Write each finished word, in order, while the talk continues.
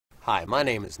Hi, my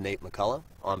name is Nate McCullough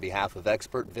on behalf of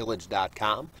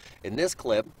ExpertVillage.com. In this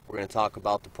clip, we're going to talk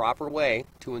about the proper way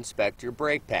to inspect your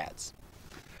brake pads.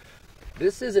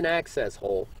 This is an access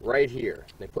hole right here.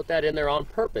 They put that in there on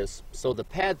purpose so the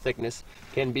pad thickness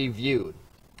can be viewed.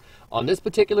 On this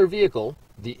particular vehicle,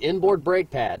 the inboard brake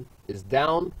pad is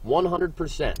down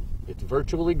 100%. It's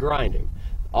virtually grinding.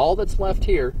 All that's left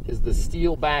here is the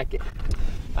steel backing.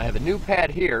 I have a new pad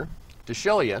here to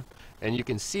show you, and you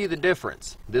can see the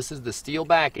difference. This is the steel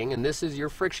backing, and this is your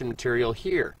friction material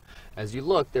here. As you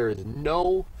look, there is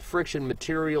no friction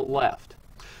material left.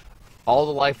 All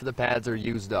the life of the pads are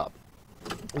used up.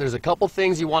 There's a couple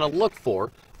things you want to look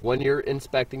for when you're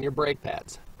inspecting your brake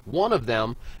pads. One of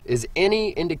them is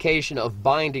any indication of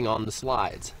binding on the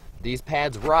slides. These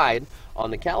pads ride on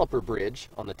the caliper bridge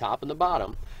on the top and the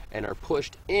bottom and are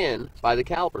pushed in by the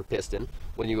caliper piston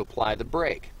when you apply the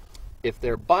brake. If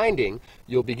they're binding,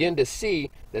 you'll begin to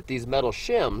see that these metal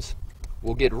shims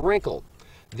will get wrinkled.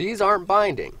 These aren't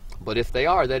binding, but if they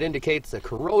are, that indicates a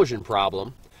corrosion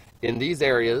problem in these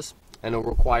areas and will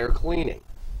require cleaning.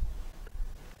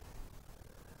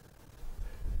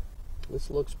 This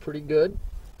looks pretty good.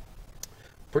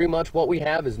 Pretty much what we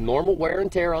have is normal wear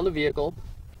and tear on the vehicle,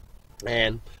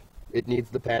 and it needs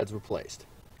the pads replaced.